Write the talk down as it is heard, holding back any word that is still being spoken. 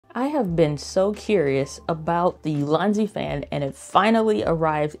I have been so curious about the Ulanzi fan, and it finally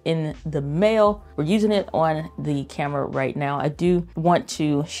arrived in the mail. We're using it on the camera right now. I do want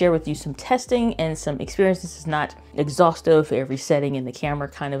to share with you some testing and some experience. This is not exhaustive for every setting in the camera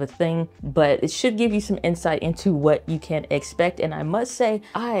kind of a thing, but it should give you some insight into what you can expect. And I must say,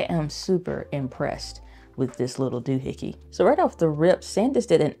 I am super impressed with this little doohickey. So right off the rip, SanDisk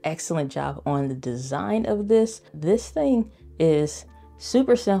did an excellent job on the design of this. This thing is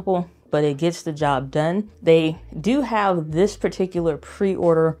super simple, but it gets the job done. They do have this particular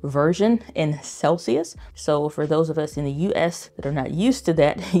pre-order version in Celsius. So for those of us in the US that are not used to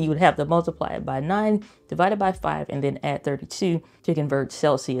that, you would have to multiply it by 9, divided by 5, and then add 32 to convert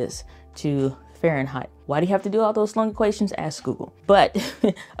Celsius to Fahrenheit. Why do you have to do all those long equations? Ask Google. But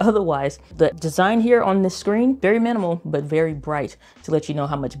otherwise, the design here on this screen, very minimal, but very bright to let you know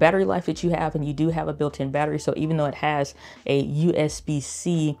how much battery life that you have. And you do have a built-in battery. So even though it has a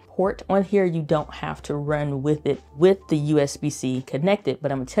USB-C port on here, you don't have to run with it with the USB-C connected.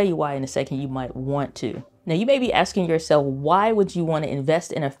 But I'm gonna tell you why in a second you might want to. Now you may be asking yourself, why would you want to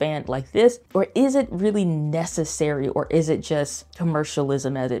invest in a fan like this? Or is it really necessary, or is it just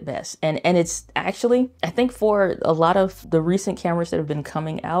commercialism at its best? And it's actually, I think for a lot of the recent cameras that have been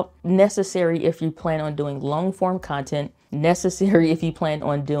coming out, necessary if you plan on doing long form content, necessary if you plan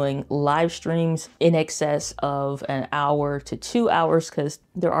on doing live streams in excess of an hour to 2 hours, because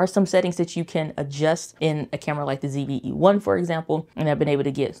there are some settings that you can adjust in a camera like the ZV-E1, for example. And I've been able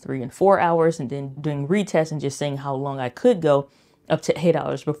to get 3 and 4 hours, and then doing retests and just seeing how long I could go up to 8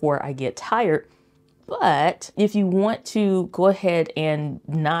 hours before I get tired. But if you want to go ahead and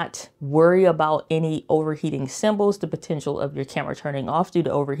not worry about any overheating symbols, the potential of your camera turning off due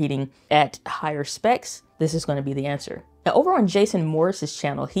to overheating at higher specs, this is going to be the answer. Now, over on Jason Morris's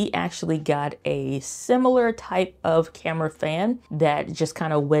channel, he actually got a similar type of camera fan that just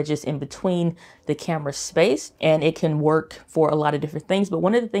kind of wedges in between the camera space, and it can work for a lot of different things. But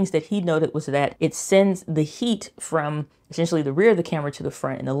one of the things that he noted was that it sends the heat from essentially the rear of the camera to the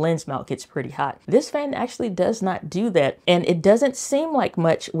front, and the lens mount gets pretty hot. This fan actually does not do that, and it doesn't seem like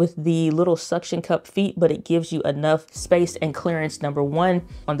much with the little suction cup feet, but it gives you enough space and clearance, number one,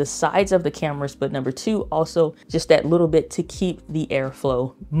 on the sides of the cameras, but number two, also just that little bit to keep the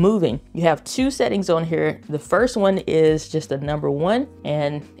airflow moving. You have 2 settings on here. The first one is just a number 1,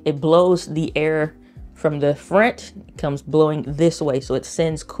 and it blows the air from the front, it comes blowing this way. So it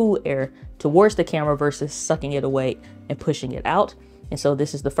sends cool air towards the camera versus sucking it away and pushing it out. And so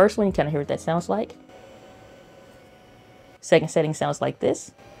this is the first one. You kind of hear what that sounds like. Second setting sounds like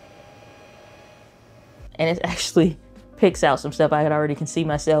this. And it actually picks out some stuff. I already can see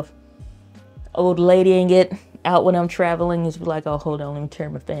myself old ladying it out when I'm traveling. It's like, oh, hold on, let me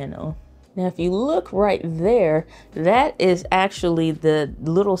turn my fan on. Now, if you look right there, that is actually the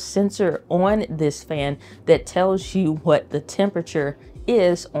little sensor on this fan that tells you what the temperature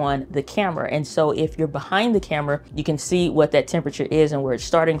is on the camera. And so if you're behind the camera, you can see what that temperature is and where it's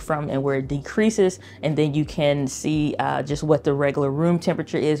starting from and where it decreases. And then you can see just what the regular room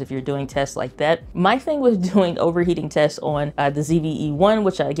temperature is if you're doing tests like that. My thing with doing overheating tests on the ZV-E1,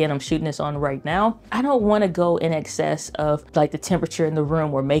 which again, I'm shooting this on right now, I don't want to go in excess of like the temperature in the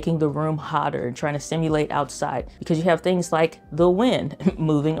room or making the room hotter and trying to simulate outside, because you have things like the wind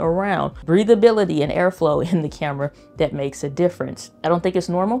moving around, breathability and airflow in the camera that makes a difference. I don't think it's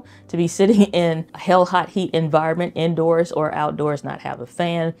normal to be sitting in a hell hot heat environment indoors or outdoors, not have a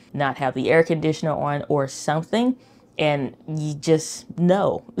fan, not have the air conditioner on or something, and you just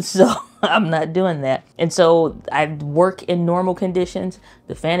know. So I'm not doing that. And so I work in normal conditions.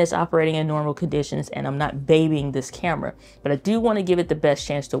 The fan is operating in normal conditions, and I'm not babying this camera. But I do want to give it the best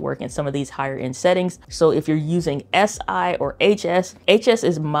chance to work in some of these higher end settings. So if you're using SI or HS, HS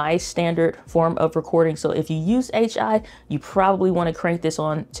is my standard form of recording. So if you use HI, you probably want to crank this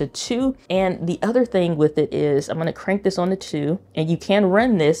on to 2. And the other thing with it is I'm going to crank this on to 2, and you can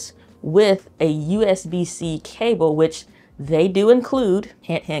run this with a USB-C cable, which they do include.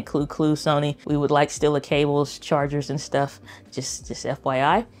 Hint, hint, clue, clue, Sony. We would like still a cables, chargers and stuff. Just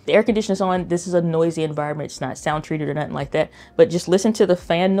FYI. The air conditioner's on. This is a noisy environment. It's not sound treated or nothing like that. But just listen to the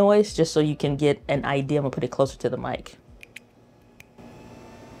fan noise just so you can get an idea. I'm gonna put it closer to the mic.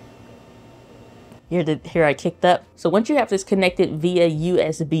 Here I kicked up. So once you have this connected via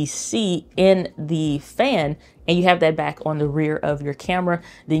USB-C in the fan, and you have that back on the rear of your camera,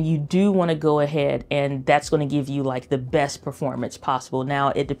 then you do want to go ahead, and that's going to give you like the best performance possible. Now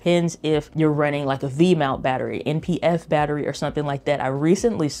it depends if you're running like a V-mount battery, NPF battery, or something like that. I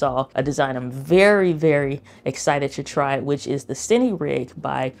recently saw a design I'm very excited to try, which is the Cine Rig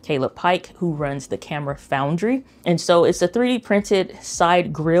by Caleb Pike, who runs the Camera Foundry. And so it's a 3D printed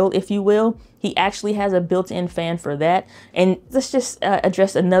side grill, if you will. He actually has a built-in fan for that. And let's just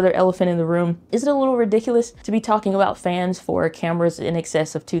address another elephant in the room. Is it a little ridiculous to be talking about fans for cameras in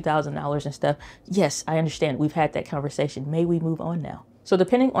excess of $2,000 and stuff? Yes, I understand. We've had that conversation. May we move on now? So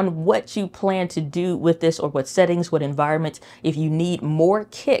depending on what you plan to do with this, or what settings, what environments, if you need more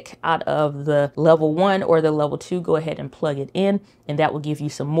kick out of the level 1 or the level 2, go ahead and plug it in, and that will give you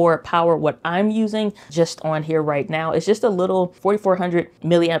some more power. What I'm using just on here right now is just a little 4400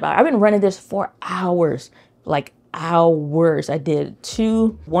 milliamp hour. I've been running this for hours, like hours. I did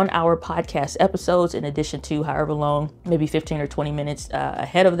 2 one-hour podcast episodes in addition to however long, maybe 15 or 20 minutes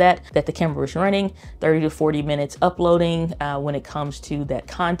ahead of that the camera was running, 30 to 40 minutes uploading when it comes to that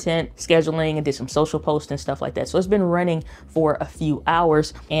content, scheduling, and did some social posts and stuff like that. So it's been running for a few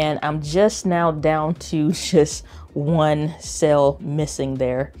hours, and I'm just now down to just 1 cell missing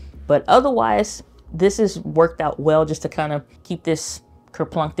there. But otherwise, this has worked out well, just to kind of keep this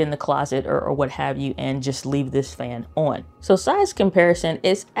kerplunked in the closet or what have you, and just leave this fan on. So size comparison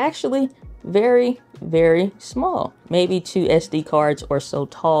is actually very small, maybe 2 SD cards or so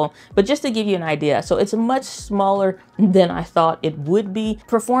tall, but just to give you an idea. So it's much smaller than I thought it would be.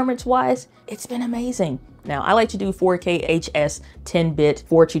 Performance wise, it's been amazing. Now, I like to do 4K HS, 10-bit,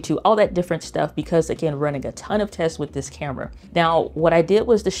 422, all that different stuff, because again, running a ton of tests with this camera. Now, what I did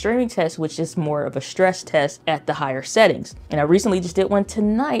was the streaming test, which is more of a stress test at the higher settings. And I recently just did one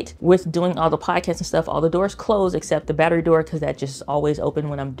tonight with doing all the podcasts and stuff, all the doors closed except the battery door, because that just is always open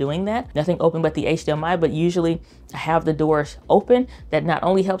when I'm doing that. Nothing open but the HDMI, but usually I have the doors open. That not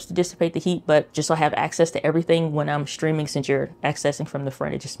only helps to dissipate the heat, but just so I have access to everything when I'm streaming. Since you're accessing from the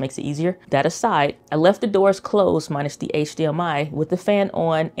front, it just makes it easier. That aside, I left the doors closed minus the HDMI with the fan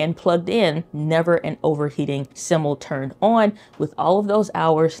on and plugged in, never an overheating symbol turned on, with all of those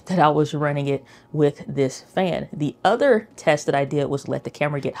hours that I was running it with this fan. The other test that I did was let the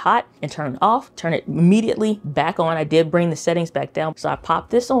camera get hot and turn it off, turn it immediately back on. I did bring the settings back down. So I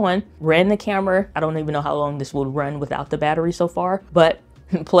popped this on, ran the camera. I don't even know how long this would run without the battery so far, but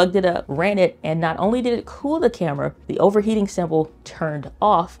plugged it up, ran it, and not only did it cool the camera, the overheating symbol turned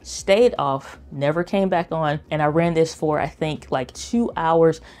off, stayed off, never came back on, and I ran this for, I think, like 2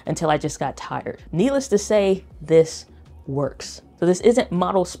 hours until I just got tired. Needless to say, this works. So this isn't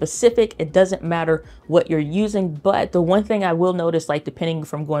model specific. It doesn't matter what you're using, but the one thing I will notice, like depending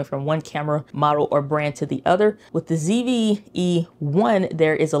from going from one camera model or brand to the other, with the ZV-E1,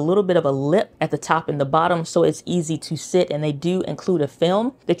 there is a little bit of a lip at the top and the bottom, so it's easy to sit, and they do include a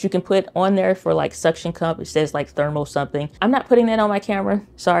film that you can put on there for like suction cup. It says like thermal something. I'm not putting that on my camera.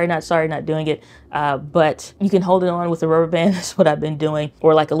 Sorry, not doing it. But you can hold it on with a rubber band. That's what I've been doing,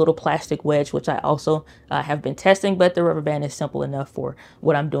 or like a little plastic wedge, which I also have been testing, but the rubber band is simple enough for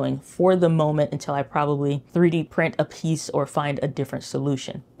what I'm doing for the moment until I probably 3D print a piece or find a different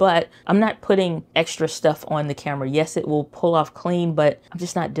solution. But I'm not putting extra stuff on the camera. Yes, it will pull off clean, but I'm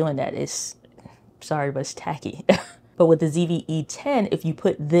just not doing that. It's, sorry, but it's tacky. But with the ZV-E10, if you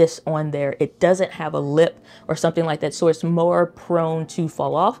put this on there, it doesn't have a lip or something like that, so it's more prone to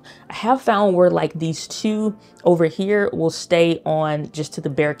fall off. I have found where like these two over here will stay on just to the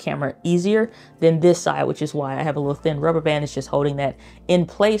bare camera easier than this side, which is why I have a little thin rubber band. It's just holding that in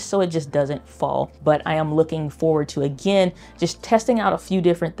place so it just doesn't fall. But I am looking forward to, again, just testing out a few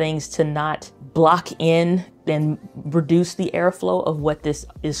different things to not block in and reduce the airflow of what this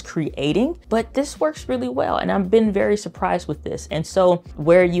is creating. But this works really well, and I've been very surprised with this. And so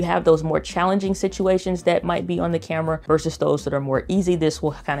where you have those more challenging situations that might be on the camera versus those that are more easy, this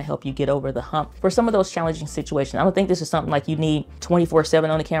will kind of help you get over the hump. For some of those challenging situations, I don't think this is something like you need 24/7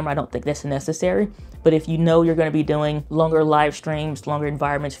 on the camera. I don't think that's necessary. But if you know you're going to be doing longer live streams, longer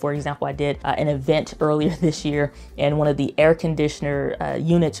environments, for example, I did an event earlier this year, and one of the air conditioner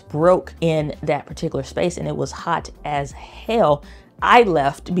units broke in that particular space, and it was hot as hell. I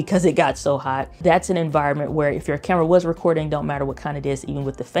left because it got so hot. That's an environment where if your camera was recording, don't matter what kind it is, even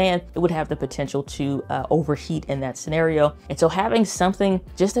with the fan, it would have the potential to overheat in that scenario. And so having something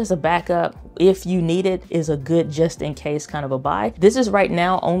just as a backup, if you need it, is a good just in case kind of a buy. This is right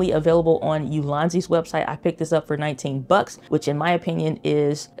now only available on Ulanzi's website. I picked this up for 19 bucks, which in my opinion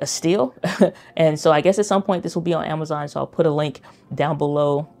is a steal. And so I guess at some point this will be on Amazon. So I'll put a link down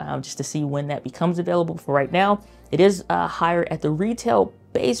below just to see when that becomes available. For right now, it is higher at the retail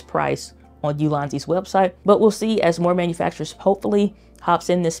base price, on Ulanzi's website. But we'll see as more manufacturers hopefully hops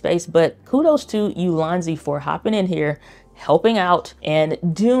in this space. But kudos to Ulanzi for hopping in here, helping out, and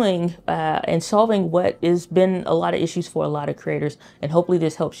doing and solving what has been a lot of issues for a lot of creators. And hopefully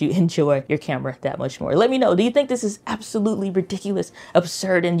this helps you enjoy your camera that much more. Let me know, do you think this is absolutely ridiculous,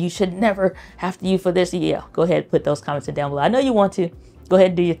 absurd, and you should never have to use for this? Yeah, go ahead, put those comments in down below. I know you want to. Go ahead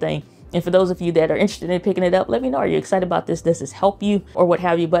and do your thing. And for those of you that are interested in picking it up, let me know, are you excited about this? Does this help you or what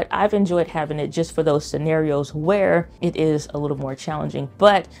have you? But I've enjoyed having it just for those scenarios where it is a little more challenging.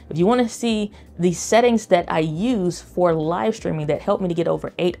 But if you want to see the settings that I use for live streaming that helped me to get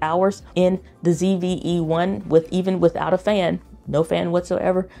over 8 hours in the ZV-E1 even without a fan, no fan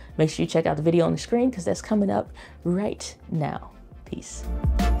whatsoever, make sure you check out the video on the screen because that's coming up right now. Peace.